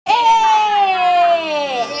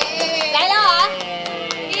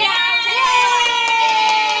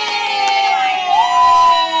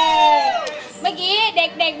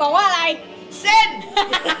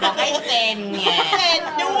ซ็นไงเซ็น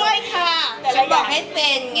ด้วยค่ะฉันบอกให้เซ็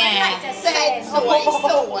นไงเซ็นสวย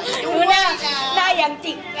สวยด้วยนะหน้ายัง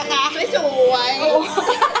จิกนะคะสวย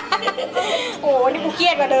โอ้นี่กูเครี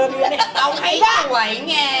ยดกว่าเดิมเลยเนี่ยเอาให้สวย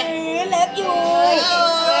ไงเลิฟอยู่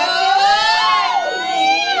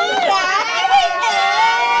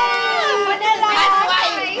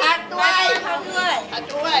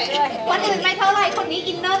คนอื่นไม่เท่าไรคนนี้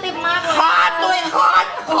อินเนอร์เต็มมากเลยคอดด้วยคอด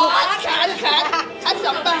ฉันส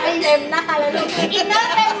องใบเต็มหน้าเลยลูกอินเนอร์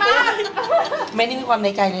เต็มมากไม่ได้มีความใน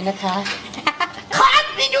ใจเลยนะคะคอด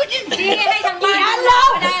นี่ดูดิให้ทางบ้านดู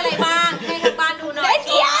ได้อะไรบ้างให้ทางบ้านดูหน่อยเ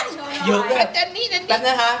ทียนเยอะเลยแล้วน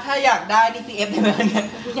ะคะถ้าอยากได้นี่CF ได้ไหมเนี่ย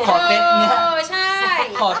ขอเซตเนี้ยใช่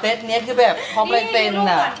ขอเซตเนี้ยคือแบบพร้อมลายเซ็น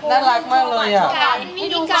น่ะน่ารักมากเลยอ่ะให้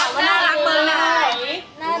ดูก่อนว่าน่ารักเบอร์ไหน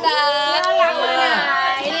น่ารักเบอร์ไหน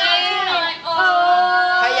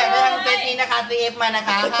ใครอยากได้ทั้งเซตนี้นะคะ CF มานะค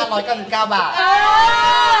ะ599 บาท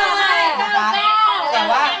นะคะแ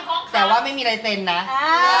ต่ว่าไม่มีลายเซ็นนะ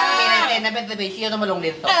มีลายเซ็นนะเป็นสเปเชียลต้องมาลงเรี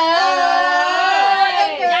ยนสด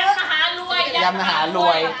ยำมหาร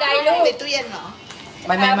วยใจลูกในตู้เย็นเหรอไ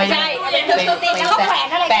ม่ใช่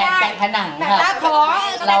แปะผนังค่ะตะข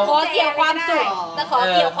อเกี่ยวความสุขตะขอ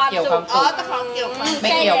เกี่ยวความสุขอ๋อตะขอเกี่ยวความไม่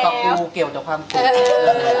เกี่ยวกับกูเกี่ยวกับความสุข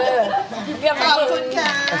ขอบคุณค่ะ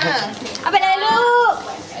เอาไปเลยลูก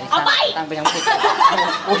เอาไปตั้งไปยังสุด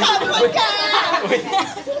ขอบคุณค่ะ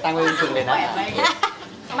ตั้งไปยังสุดเลยนะ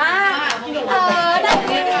มา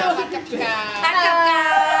ตั้งกับกา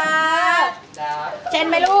เจน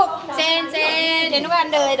ไหมลูกเจนทุกอัน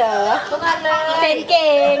เลยเด้อทุกอันเลยเจนเ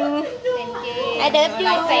ก่งไอเดิร์ดอยู่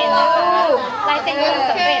ลายเซ็นลายเซ็น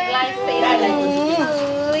สำเร็จลายเซ็น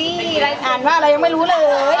อ่านว่าอะไรยังไม่รู้เล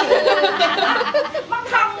ยมัน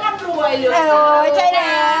ทำร่ำรวยเลยใช่แ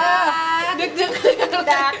ล้วดึก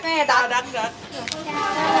ดักแม่ดัก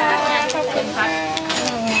ขอบคุณค่ะ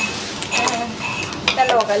ต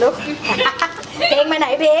ลกอะลูกเพลงมาไหน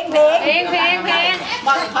เพลง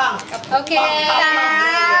บ้างข้างโอเคจ้า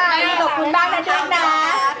ขอบคุณบ้างนะจ๊ะนะ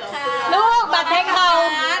ลูกบัตรแทงเข่า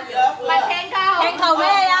แทงเข่าแ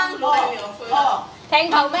ม่ยังแทง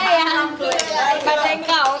เข่าแม่ยังบัตรแทงเ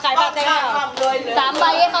ข่าขายบัตรแทงเข่า3 ใบ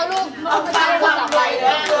ให้เขาลูก3 ใบ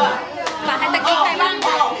มาให้ตะกี้ใครบ้าง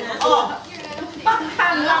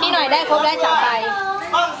ที่หน่อยได้ครบได้3 ใบ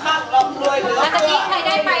แล้วตะกี้ใครไ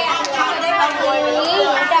ด้ไปอ่ะใครได้ไป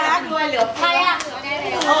ดักใครอ่ะ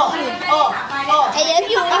ไอเลิฟ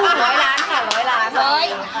อยู่100 ล้านค่ะ100 ล้าน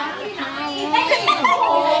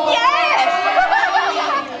เย้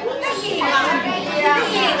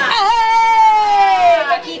ไ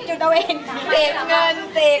ปขีดจุดเอาเองเสกเงิ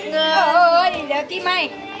นเดี๋ยวที่ไม่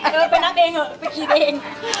ไปนับเองเหอะไปขีดเอง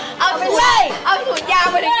เอาสูตรยาว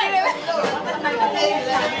ไปเลย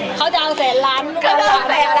เขาจะเอา100,000 ล้านเขาจะเอา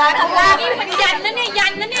100,000 ล้านข้างล่างนี่มันยันนะเนี่ยยั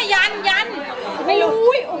นไม่รู้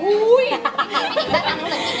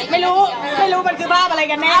ไม่รู้มันคือภาพอะไร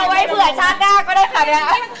กันแน่เอาไว้เผื่อชาติหน้าก็ได้ค่ะเนี่ย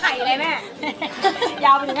มันไข่อะไรแม่ย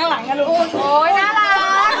าวไปถึงข้างหลังกันลูกโอ้ยน่ารั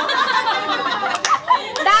ก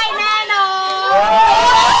ได้แน่นอน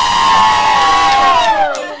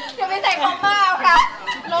จะไม่ใส่ของมาเอาค่ะ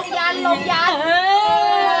ลงยัน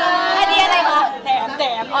อันนี้อะไรคะแถ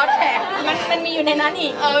มมันมีอยู่ในนั้นอี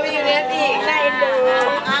กมีอยู่ในนั้นอีกได้ดู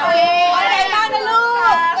อะไรบ้างนะลู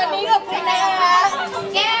กวันนี้ขอบคุณนะคะ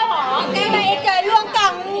แก้วหรอแก้วมาเอ็กเจอล่วงกั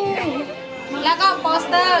งแล้วก็โปส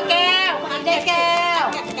เตอร์แก้วได้แก้ว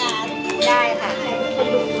ได้ค่ะ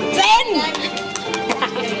เส้น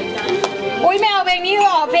อุ้ยไม่เอาเพลงนี้หร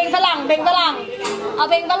อเพลงฝรั่งเอา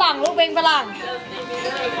เพลงฝรั่งลูกเพลงฝรั่ง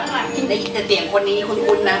ได้ยินแต่เสียงคนนี้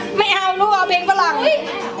คุ้นๆนะไม่เอาลูกเอาเพลงฝรั่ง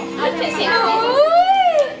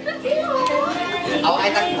เอาให้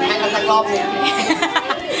ตั้งรอบนึง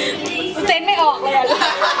เซนไม่ออกเลย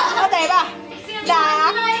เข้าใจป่ะจ๋า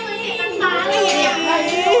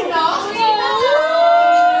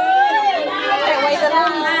แต่วัยรุ่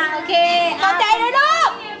นโอเคเข้าใจเลยลูก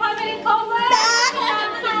จ๋า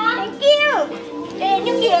thank you เด่น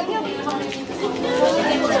ยุ่งเหยิง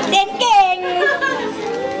เด่นเก่ง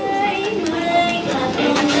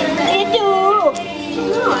ดู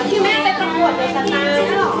ที่แม่ไปประกวดในสตาร์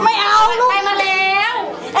ไม่เอาลูกไปมาแล้ว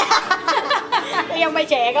ยังไป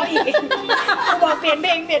แฉเขาอีกบอกเปลี่ยนเพ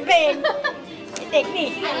ลงเด็กนี่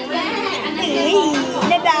เ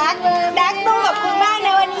นี่ยดักต้องขอบคุณมากน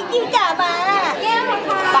ะวันนี้กิ้วจ๋ามา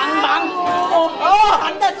บังโอ้โหหั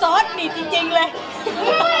นแต่ซอสนี่จริงๆเลย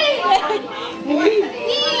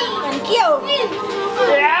มันเกี่ยวเ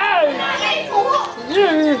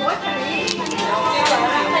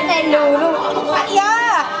อ็นดูลูกย่า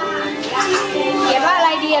เขียนว่าอะไร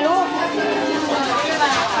ดีอะลูก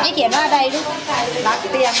นี่เขียนว่าอะไรลูกรัก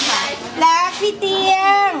เตียงค่ะรักพี่เตีย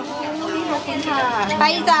ง ไป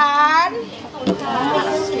จาน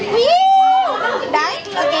วิวได้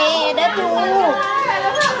โอเคได้ดู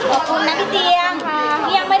ขอบคุณนะพี่เตียง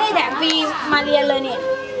นี่ยังไม่ได้แถมฟรีมาเรียนเลยนี่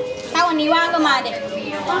ถ้าวันนี้ว่างก็มาเด็ก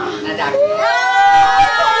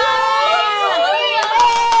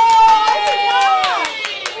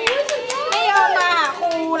ไม่ยอมมาหาค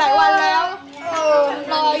รูหลายวันแล้ว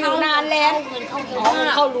รออยู่นานแล้ว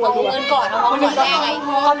เข้ารัวเงินก่อนเอาเงินก่อน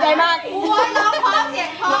ขอบใจมากน้องพร้อมเสียง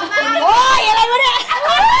พร้อมมากโอ้ยอะไรวะเนี่ย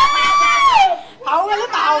เผากันหรื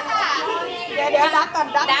อเปล่าเดี๋ยวดักก่อน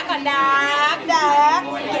ดัก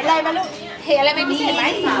เห็นอะไรมาลูกเห็นอะไรไม่พิเศษไหม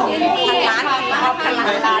ร้านเอาพัน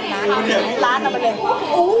ล้านเอาไปเลย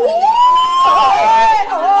โอ้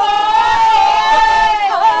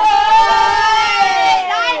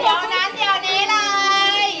ได้เดี๋ยวนี้เล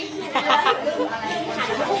ย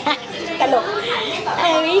ตลกเ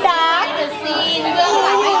อ้ยดักซีนเรื่องอะไร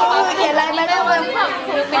เขียนอะไรมาได้เลย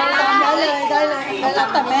ได้เลยแล้ว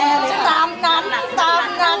แต่แม่เลยตามนั้น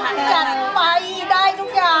จัดไปได้ทุก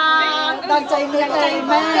อย่างตั้งใจนึกใจแ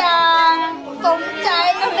ม่สมใจ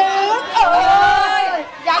นึก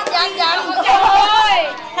ยัง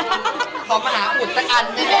ขอมหาอุดสักอัน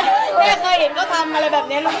ได้ไหม แม่เคยเห็นเขาทำอะไรแบบ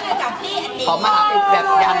นี้ลูกจับนี่ขอมหาอุดแบบ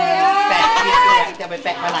ยันแปะทิศเลยจะไปแป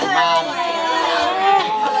ะผนังบ้าน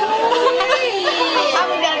ถ้า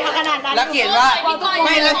มึงเดินมาขนาดนั้นแล้วเขียนว่าไ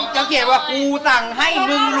ม่แล้วเขียนว่ากูสั่งให้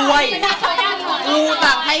มึงรวยกู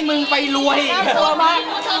สั่งให้มึงไปรวยตัวมาก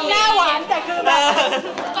หน้าหวานแต่คือแบบ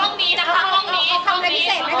กล้องนี้นะคะกล้องนี้ทำอะไรพิเ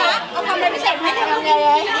ศษไหมคะเอาทำอะไรพิเศษไหมทำไง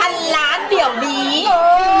พันล้านเดี๋ยวนี้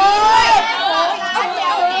พันล้านเดี๋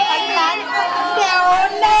ยวนี้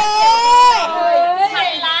พัน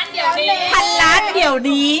ล้านเดี๋ยวนี้ พันล้านเดี๋ยว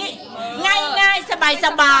นี้ง่ายสบายส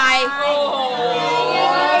บาย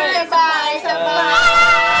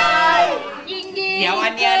เดี๋ยวอั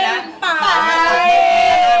นเนี้ยนะ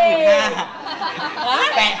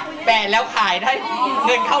แปะแล้วขายได้เ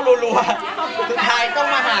งินเข้ารัวๆสุดท้ายต้อง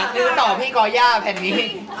มาหาซื้อต่อพี่กอย่าแผ่นนี้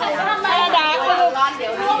แม่ดาคือ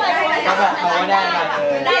ก็บอกเขาว่าได้มา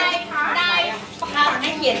ได้ให้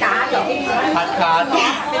เกียรติจ้าเหรอพัดคาร์ด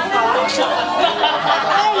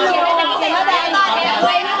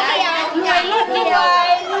ลูกเดียว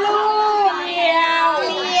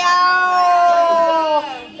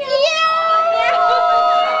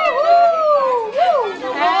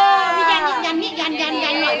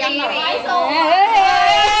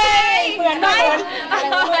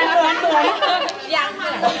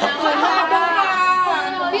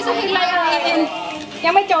พี่สุพินอะไรยั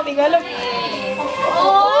งไม่จบอีกเลยลูกโอ้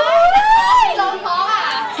ยลองท้องอ่ะ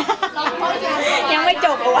ยังไม่จ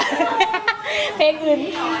บอ่ะเพลงอื่น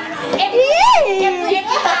เอ็ม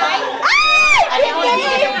ตายอัน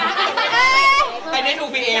นี้ดู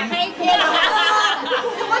พีเอ็มเป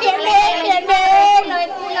ลี่ยนเพลงเ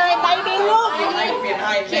ลยไปบินลูกเขียนอะไ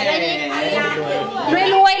รดี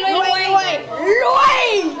รวย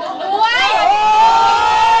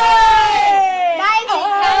ได้สิ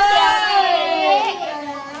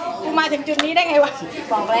กูมาถึงจุดนี้ได้ไงวะ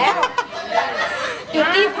บอกแล้วจุด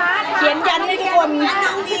ที่เขียนยันให้ทุกคน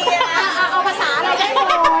เอาภาษาอะไรได้หมด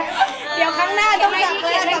เดี๋ยวครั้งหน้าต้องจับ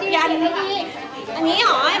ยันอันนี้ห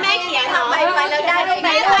รอให้แม่เขียนหรอไปแล้วได้ตรงไหน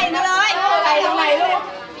ใส่มาเลยใส่ตรงไหนลูก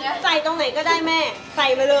ใส่ตรงไหนก็ได้แม่ใส่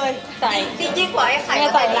มาเลยใส่ยิ่งกว่าไอ้ไข่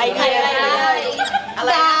ใส่อะไรอะไ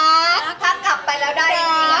รถ้ากลับไปแล้วได้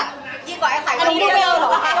ยิ่งกว่าไอ้ไข่ตรงนี้เดียวหรอ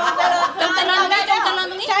จงเจริญต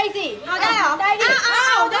รงนี้ใช่สิเอาได้หรอได้ดิ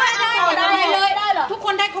ได้เลยได้เหรอทุกค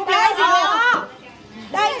นได้ครบได้สิ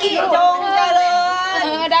ได้กี่จงเจริญ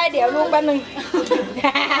ได้เดี๋ยวลูกแป๊บนึง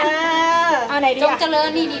เอาไหนดีจงเจริญ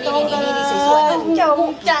นี่สวยๆจง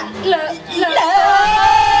จะเลอะ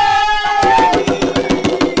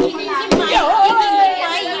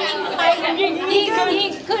ยิ่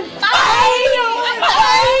งขึ้นไป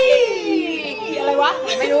อะไรวะ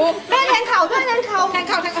ไม่รู้แม่แทงเข่ามาทั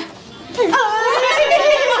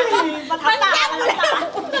บตา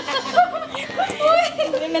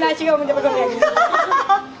ไม่น่าเชื่อมันจะเป็นคนอย่างนี้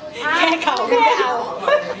แค่เข่าไม่เอา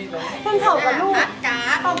แทงเข่ากับลูกจ๋า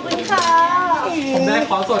ขอบคุณค่ะผมได้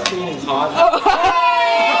คอร์สสดฟรี1 คอร์ส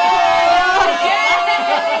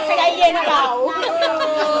ใจเย็นเก่า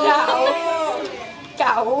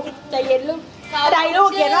ใจเย็นลูกอะไรลูก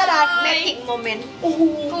เขียนว่าอะไร Magic Moment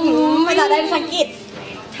ภาษาไทยภาษาอังกฤษ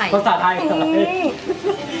ภาษาไทย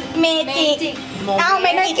เมจิกเอ้าไ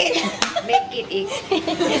ม่ได้กินเมกิดอีก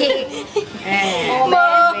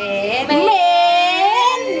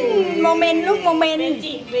โมเมนต์ลูกโมเมนต์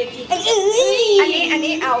อัน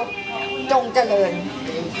นี้เอาจงเจริญ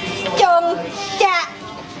จงจะ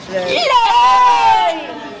เลย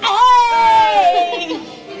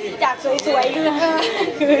จาก สวยๆคือ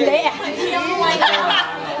เละ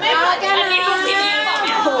ไม่เหมือนอันนี้ลูกที่นี่บอกเ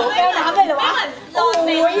นี่ย โอ้โหแก้วน้ำเลยเหรอวะโอ้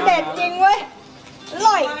ยเด็ดจริงเว้ยอ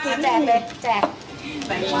ร่อยจริงแจกเลยแจก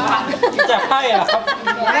จะให้อ่ะครับ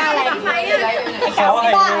ได้อะไร เขาให้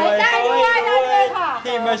ด้วยเขาให้ด้วย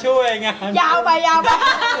ที่มาช่วยงาน ยาวไป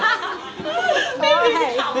ไม่ให้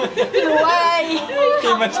รวย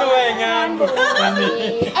ที่มาช่วยงานวันนี้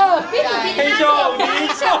ให้โชคดี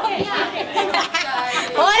โชค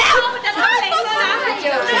โอ้แล้ว จะทำอะไรเลยนะ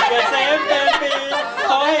 10%เต็มปีเ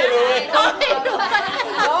ขาให้รวย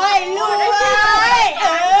โอ้ยรวย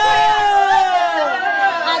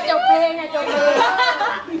จบเพลงจบเพลง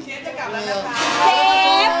เช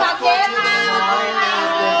ฟฝากเชฟ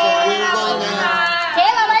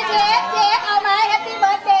เอาไหมเชฟเอาไหมแฮปปี้เ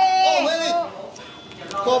บิร์ดเดย์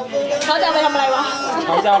เขาจะไปทำอะไรวะ เ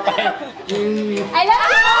ขาจะเอาไป ไอ้เลิฟ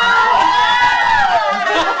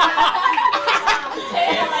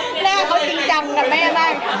แม่เขาจริงจังกับแม่มา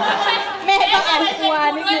กแม่ต้องแอบกลัว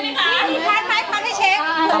นิดนึงพันให้เชฟ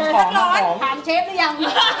ทำของ ถามเชฟหรือยัง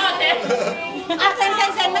เ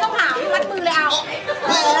ซ็นไม่ต้องถามมัดมือเลยเอา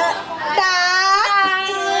จ้า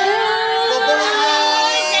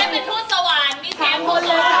เชฟเป็นทูตสวรรค์มีเชฟคน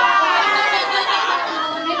เลย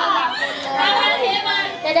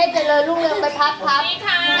จะได้เจริญรุ่งเรืองไปพับ นี่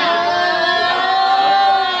ค่ะ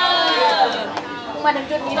มาถึง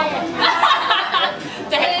จุดนี้ได้ยัง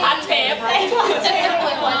เชฟพันเชฟเชฟป่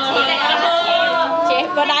วยวันเชฟ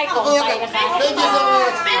ก็ได้ของไปนะคะ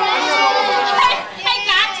ให้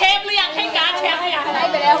การ์ดเชฟหรือยังให้การ์ดเชฟหรือยัง ให้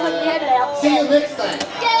ไปแล้วคนนี้ให้ไปแล้ว See you next time.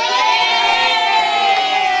 เย้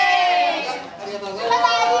บ๊ายบ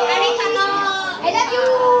ายอาริกาโต I love you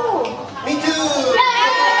Me too.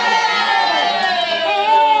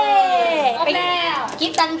 ไปคิ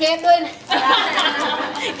ดตังเชฟด้วยนะ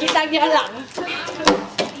คิดตังย้อนหลัง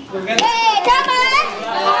เฮ้ชอบไหม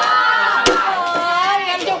ง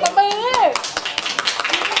านจุกกับมือ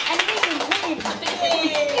อันนี้ไม่อิ่ม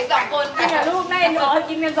อีก2 คน กินกับลูกได้เนาะ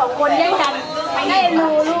กินกัน2 คนแย่งกันได้ดู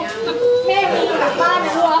ลูกแม่มีกลับบ้านน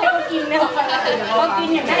ะลูกให้เขากินเนี่ยเขากิน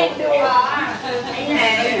อย่างได้ดู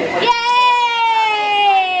เย้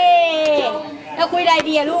แล้วคุยอะไร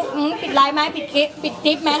ดีอะลูกปิดไลน์ไหมปิดคลิปปิดค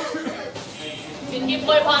ลิปไหม ปิดคลิปอ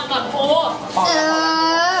วยพรก่อนครู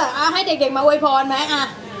เอาให้เด็กๆมาอวยพรไหมอะ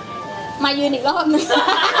มายืนอีกรอบนึง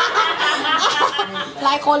หล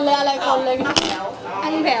ายคนเลยอะไรคนเลยอัน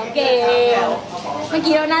นี้แผวเก๋เมื่อ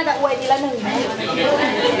กี้เราน่าจะอวยทีละ1นะ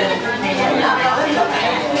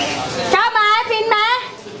ชอบไหมฟินไหม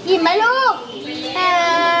อิ่มไหมลูก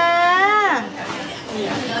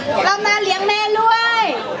รอบหน้าเลี้ยงแม่ด้วย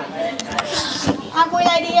เอาคุยอะ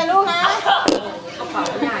ไรดีอะลูกฮะ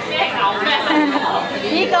แม่เหงาแม่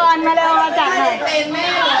พี่กรณ์มาเร็วมาจัดหน่อย เป็นแม่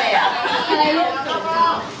เลยอ่ะ อะไรลูก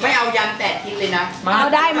ไม่เอายันแตะทิศเลยนะ เอา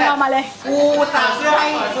ได้มาเอามาเลย กูตังให้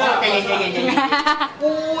ใจเย็น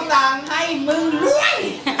กูตังให้มึงรวย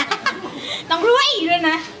ต้องรวยด้วย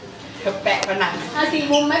นะ เธอแปะผนัง เอา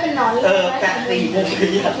4 มุมไม่เป็นหนอนเลย แปะ4 มุม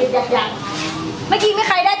อยากเมื่อกี้ไม่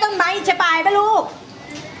ใครได้ต้นไม้ชะปายป่ะลูก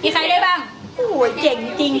มีใครได้บ้างโอ้ยเจ๋ง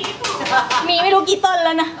จริงมีไม่รู้กี่ต้นแ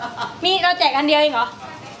ล้วนะมีเราแจกอันเดียวเองเหรอ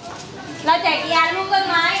เราแจกกี่อันลูกต้น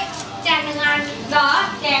ไม้แจก1 อันเหรอ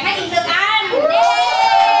แจกให้อีก1 อันเย้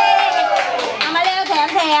เอามาเร็วแถม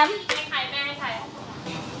ให้ใครแม่ให้ใคร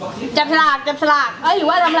จับฉลากเอ้ยหรือ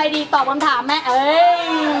ว่าทำอะไรดีตอบคำถามแม่เอ้ย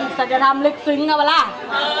สัจธรรมลึกซึ้งเอาเปล่า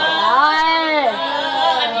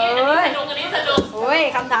อันนี้สนุก โอ้ย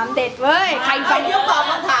คำถามเด็ดเว้ยใครฟัง เดี๋ยวตอบ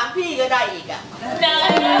คำถามพี่ก็ได้อีกอ่ะ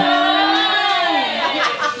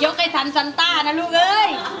ยกให้ทันซันต้านะลูกเอ้ย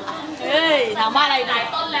ถามว่าอะไรดี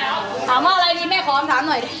ต้นแล้ว ถามว่าอะไรดีแม่ขอคำถาม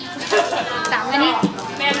หน่อยถามอันนี้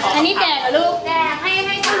แม่ขอ อันนี้แจกเหรอลูกแจกใ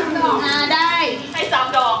ห้3 ดอกได้ ให้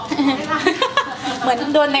3 ดอก เหมือน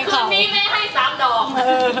โดนใน คื เขา นนี้แม่ให้3 ดอก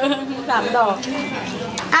 3 ดอก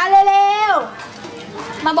เร็ว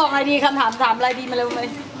ๆมาบอกอะไรดีคำถามถามอะไรดีมาเร็วเลย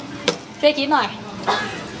ช่วยคิดหน่อย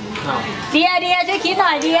เดียช่วยคิดหน่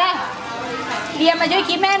อยเดียมาช่วย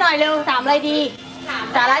คิดแม่หน่อยเร็วถามอะไรดี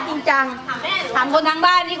สาระจริงจังถามคนทาง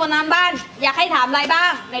บ้านที่คนทางบ้านอยากให้ถามอะไรบ้า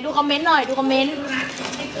งไหนดูคอมเมนต์หน่อยดูคอมเมนต์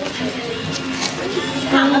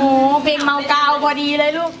โอ้โหเพลงเมากาวพอดีเล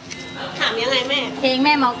ยลูกถามยังไงแม่เพลงแ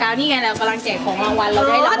ม่เมากาวนี่ไงเรากำลังแจกของรางวัลเรา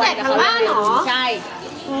ได้รางวัลกับเขาเหรอใช่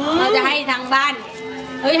เราจะให้ทางบ้าน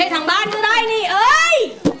เฮ้ยให้ทางบ้านก็ได้นี่เอ้ย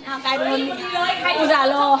กลายเป็นคนอุตส่าห์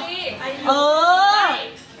รอเ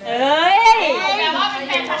อ้ย แต่ว่าเป็นแ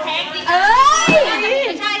ฟนพันธุ์แท้จริง เอ้ย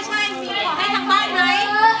ใช่มีขอให้ทางบ้านไหม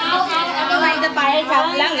เอาทำไมจะไปให้ท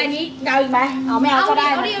ำแล้วอันนี้เอาอีกไหมเอาไม่เอาก็ได้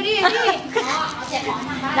ดิ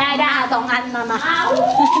ได้2 อันมา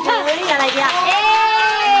เฮ้ยอะไรเนี่ย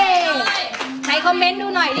ใคร คอมเมนต์ดู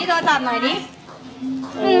หน่อยดิโทรศัพท์หน่อยดิ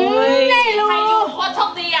ไม่รู้ ใครอยู่โคตรโช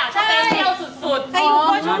คดีอ่ะสเปเชียลสุดๆ ใครอยู่โ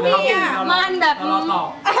คตรโชคดีอ่ะมันแบบ เราตอบ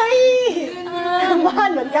บ้าน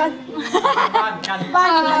เหมือนกัน บ้านกัน บ้าน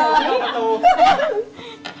เหมือนกัน ประตู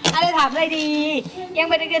อะไรถามอะไรดี ยัง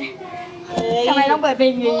ไปกันทำไมต้องเปิดเพล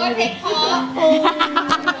งนี้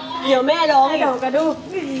เดี๋ยวแม่ร้องให้เรากระดูก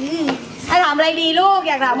ถ้าถามอะไรดีลูก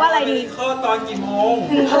อยากถามว่าอะไรดี ข้อตอนกี่โมง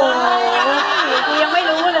โอ้กูยังไม่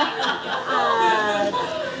รู้เลย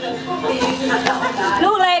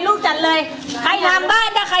ลูกเลยลูกจัดเลยใครทำบ้าน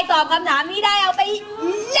ถ้าใครตอบคำถามนี้ได้เอาไป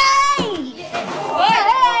เลยเฮ้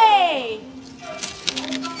ย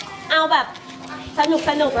เอาแบบส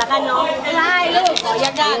นุกละกันเนาะ ได้ลูกขอย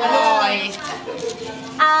ากๆ บ นะลูก อย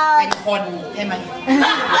เอา เป็นคนใช่ไหม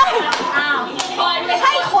อ้าวใ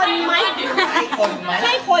ช่คนไหม ใช่คนไหม ใ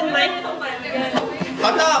ช่คนไหม ขอ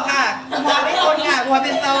ตอบค่ะบอยเป็นคนค่ะบอยเ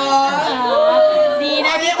ป็นโซ ดีน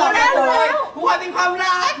ะที่ ค ตอน บ แร ได้ กเลยบอยเป็นความ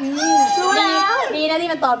รัก รู้แล้ว ดีนะที่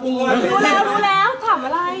มันตอบดี รู้แล้วถามอ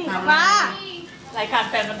ะไร ว่า รายการ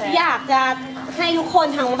แฟนมันแท้อยากจะให้ทุกคน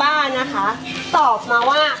ทางบ้านนะคะ ตอบมา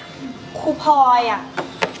ว่าครูพลอยอ่ะ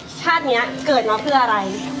ชาติเนี้ยเกิดมาเพื่ออะไร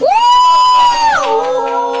วู้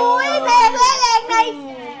ยเพลงเล่นเองใน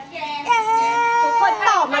ทุกคน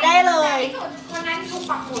ตอบมาได้เลย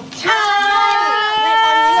ใช่ในต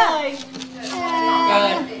อนนี้เลย เกิ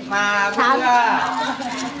ดมาเพื่อ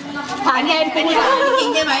ถามแทน เป็ คุ น ณ ถามจริง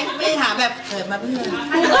ใช่ไหมไม่ได้ถามแบบเกิดมาเพื่อ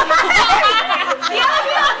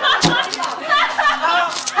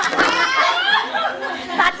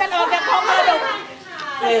ตัดกันออกจากท้องมรดก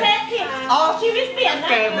อ๋อ ชีวิตเปลี่ยนนะ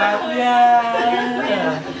เกิดมาเพื่อ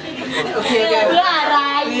โอเคเกิด เพื่ออะไร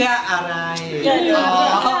เพื่ออะไร เกิดมา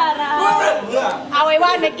เพื่ออะไร เพื่อ เอาไว้ว่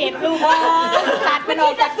านไปเก็บลูกตัดมันออ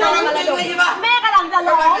กจากท้องมรดก แม่กำลังจะ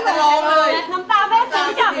ร้องเลยน้ำตาแม่ซึม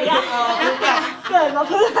กลับอีกนะเกิดมา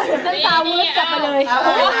เพื่อ น้ำตามืดกลับมาเลย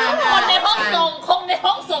คนในห้องส่งคงใน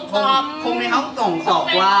ห้องส่งตอบ คงในห้องส่งตอบ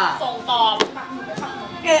ว่า ส่งตอบ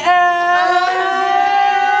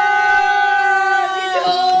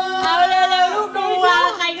เอาเร็วๆลูกดูว่า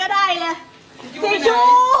ใครก็ได้เลย ทิชชู่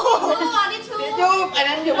ยูบอัน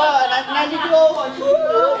นั้นอยู่ว่าอันนั้นที่ยูขอชู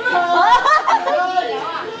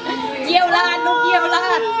เยี่ยวลาดลูกเยี่ยวลา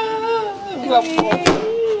ด เกือบ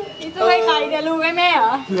ช่วยใครเนี่ยลูกให้แม่เหร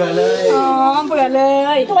อ เผื่อเลย อ๋อเผื่อเล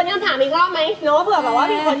ย ทวนคำถามอีกรอบไหมเนาะเผื่อแบบว่า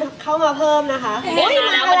มีคนเข้ามาเพิ่มนะคะ มา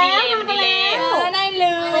แล้วได้เล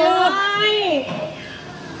ย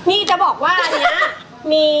นี่จะบอกว่าอันเนี้ย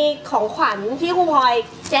มีของขวัญที่ครูพลอย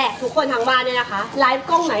แจกทุกคนทางบ้านเนี่ยนะคะไลฟ์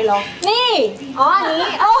กล้องไหนเหรอ นี่ อ๋ออันนี้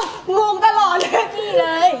โอ้งงตลอดเลย นี่เล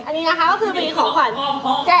ย อันนี้นะคะก็คือมีของขวัญ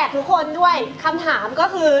แจกทุกคนด้วยคำถามก็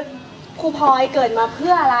คือครูพลอยเกิดมาเ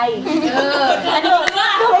พื่ออะไรอันนี้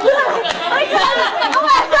เพื่อไม่เกิดเอาไ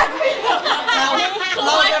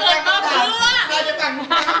ว้ เราจะแบ่งคำถามเราจะแบ่ง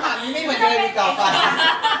คำถามนี้ไม่เหมือนเดิมอีกต่อไป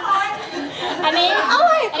อัน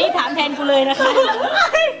นี้ถามแทนกูเลยนะคะ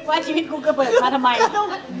ว่าชีวิตกูเกิดมาทำไม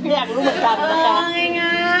อยากรู้เหมือนกันนะคะ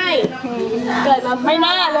ง่ายๆเกิดมา ไม่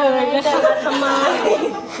น่าเลย เกิดมาทำไม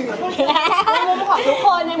ในมุมของทุกค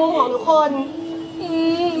นในมุมของทุกคน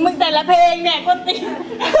มึงแต่ละเพลงเนี่ยก็ติด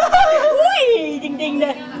อุ้ยจริงๆเล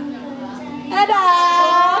ยอาดา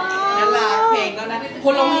นั่นแหละเพลงแล้วนะค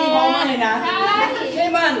นร้องเพลงเพราะมากเลยนะใช่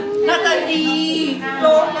มันน่าจะดีโล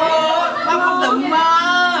กโคตรมาความสามา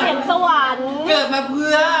รถ เสียงสวรรค์ เกิดมาเ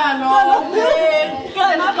พื่อร้องเพลงเกิ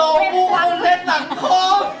ดมาร้องผู้คนเล่นสังค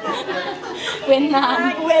ม เว้นนาน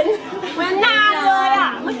เว้นนานเลยอ่ะ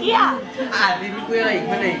เมื่อกี้อ่ะ อ่านมีเพื่ออะไรอีกเ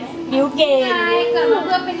พื่ออะไรอีก บิวเกน เกิดมาเ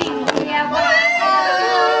พื่อเป็นหญิงเดียว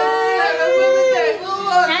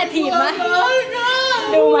น่าถีบมะ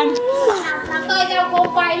ดูมัน เตยจะเอาโคม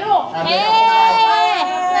ไฟลูก เอ๊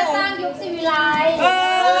เพื่อสร้างยุคศิวิไลซ์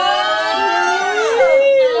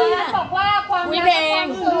บอกว่าความรักความ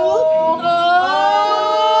สุข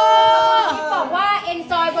บอกว่า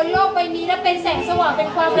enjoy บนโลกใบนี้และเป็นแสงสว่างเป็น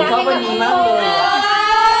ความรัก ชอบวันนี้มากเลย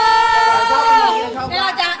ชอบวันนี้ชอบ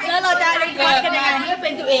แล้วเราจะรีคอร์ดกันยังไง เพื่อเป็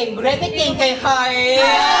นตัวเองเรไม่เก่งใจใคร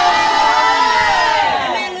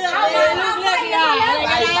แม่เลือกเลยลูกเลือกดีกว่าอะไร ไ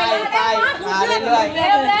ป ก็ได้ มาเรื่อยๆ เร็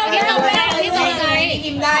วๆที่ต่อไปที่ต่อไป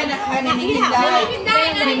ยิ้มได้นะคะในนี้ยิ้มได้ยิ้มได้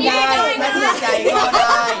ไม่ถูกใจก็ไ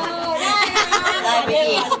ด้ได้ไป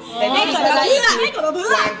อีกแต่ไม่กดอะไรอีก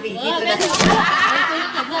วางปีคิดเลยนะ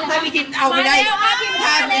ถ้าพี่คิดเอาไม่ได้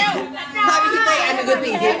ถ้าพี่คิดได้อันนึงคือปี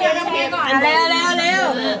คิด เร็วเร็ว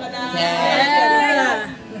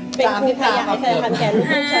เป็นครูใครอยากให้เธอทำแทนลูก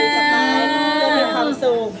ฉันสักบ้างเพื่อมีความ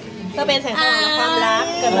สุขก็เป็นแสงสว่างและความรัก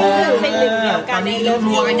เกิดมาเพื่อเป็นหนึ่งเดียว ต กั อน นนี้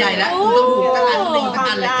รัวกันใหญ่แล้วต้องถูกตั้งอันหนึ่งตั้ง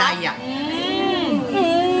อันละใจอ่ะ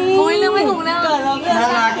โอ้ยเรื่องไม่ถูก แล้วเกิดเราเพื่อน น่า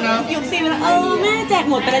รักเนาะ ยุบซีมันแม่แจก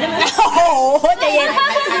หมดไปแล้วใช่ไหมโอ้โหใจเย็น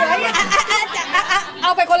เอ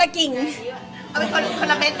าไปคนละกิ่ง เอาเป็นคน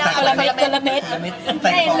ละเม็ดนะ คนละเม็ดคนละเม็ด ใส่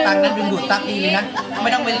กระเป๋าตังค์นั้นดึงดูดตั๊กดีเลยนะไม่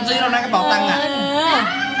ต้องไปซื้อแล้วนะกระเป๋าตังค์อ่ะ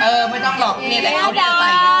ไม่ต้องหรอกเนี่ยแหละเอาเนี่ยใส่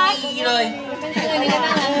ดีเลย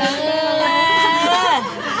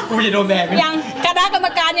กูจะโดนแดง ยังคณะกรรม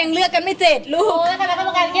การยังเลือกกันไม่เสร็จลูก คณะกรรม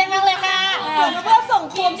การเครียดมากเลยค่ะ แล้วก็ส่ง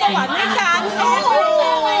ควมสวรรค์ให้กัน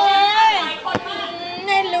ไ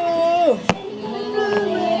ม่รู้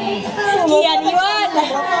เกียรติว่า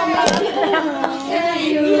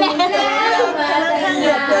นี่แหละ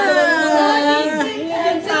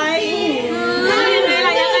ใจยังไง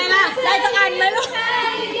ล่ะได้สักอันไหมลูก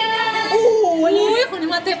โอ้โหคน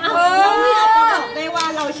มาเต็มเอาเราจะบอกได้ว่า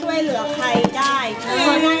เราช่วยเหลือใครได้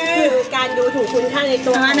นั่นคือการดูถูกคุณค่าใน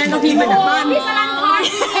ตัวอันนั้นก็พิมพ์มาจากบ้านพี่สลันพร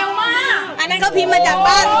เร็วมากอันนั้นก็พิมพ์มาจาก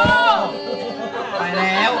บ้านไปแ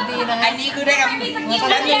ล้วดีนะอันนี้คือได้กับ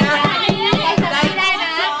ได้ดีนะ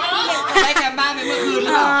ได้แกมบ้านไปเมื่อคืนหรื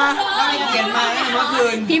อเปล่าถ้าไม่เขียนมาให้เมื่อคื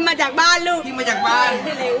น พิมพ์มาจากบ้านลูก พิมพ์มาจากบ้าน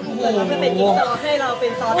โอ้โหเป็นจิ๊กซอว์ ให้เราเป็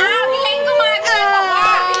นซอส พี่เล้งก็มาค่ะบอกว่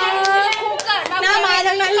าพี่เล้งครูเกิดมา หน้ามา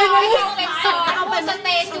ทั้งนั้นเลย เป็นซอสเอาไปสเต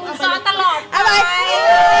จูนซอสตลอด เอาไป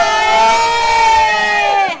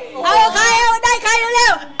เอาใครเอาได้ใครเร็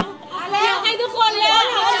ว อยากให้ทุกคนเลย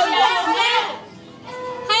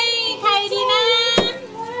ให้ใครดีนะ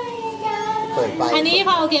เปิดไป อันนี้พ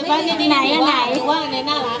อโอเคป่ะในไหนว่าใน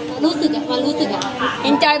น่ารักรู้สึกอะมันรู้สึกอะ เ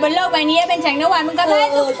อ็นจอยบนโลกใบนี้เป็นแสงนวันมันก็ได้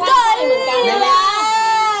ทุกคนเหมือนกันนะ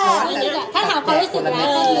ถ้าถามความรู้สึกนะก็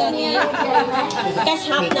คืออันนี้ กระ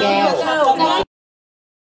ชับ แก้ว นะ